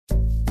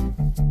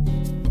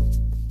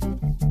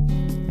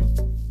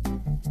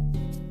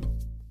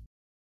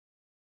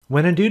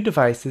When a new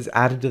device is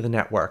added to the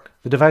network,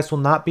 the device will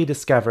not be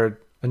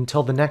discovered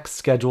until the next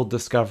scheduled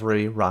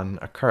discovery run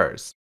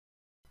occurs.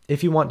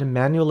 If you want to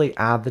manually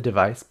add the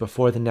device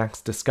before the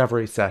next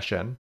discovery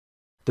session,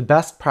 the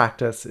best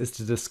practice is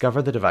to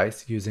discover the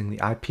device using the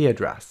IP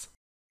address.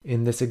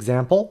 In this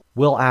example,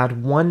 we'll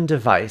add one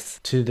device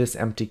to this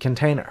empty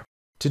container.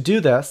 To do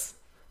this,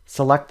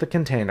 select the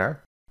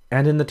container,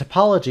 and in the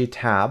Topology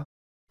tab,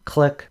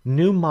 click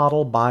New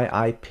Model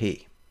by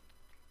IP.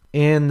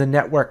 In the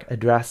Network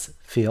Address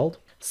field,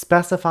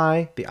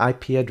 specify the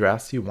IP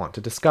address you want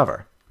to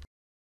discover.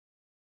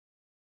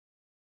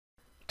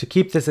 To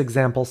keep this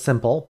example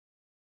simple,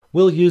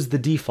 we'll use the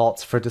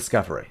defaults for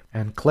discovery,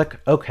 and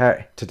click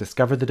OK to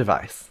discover the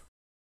device.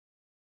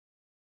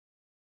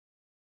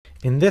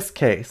 In this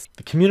case,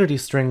 the community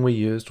string we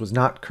used was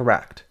not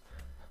correct,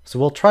 so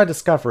we'll try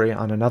discovery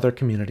on another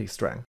community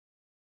string.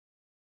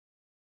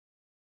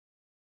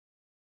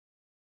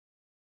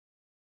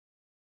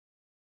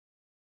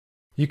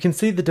 You can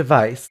see the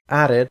device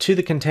added to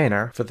the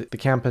container for the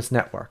campus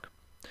network.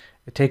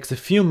 It takes a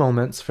few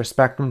moments for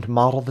Spectrum to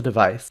model the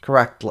device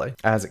correctly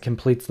as it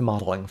completes the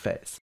modeling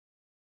phase.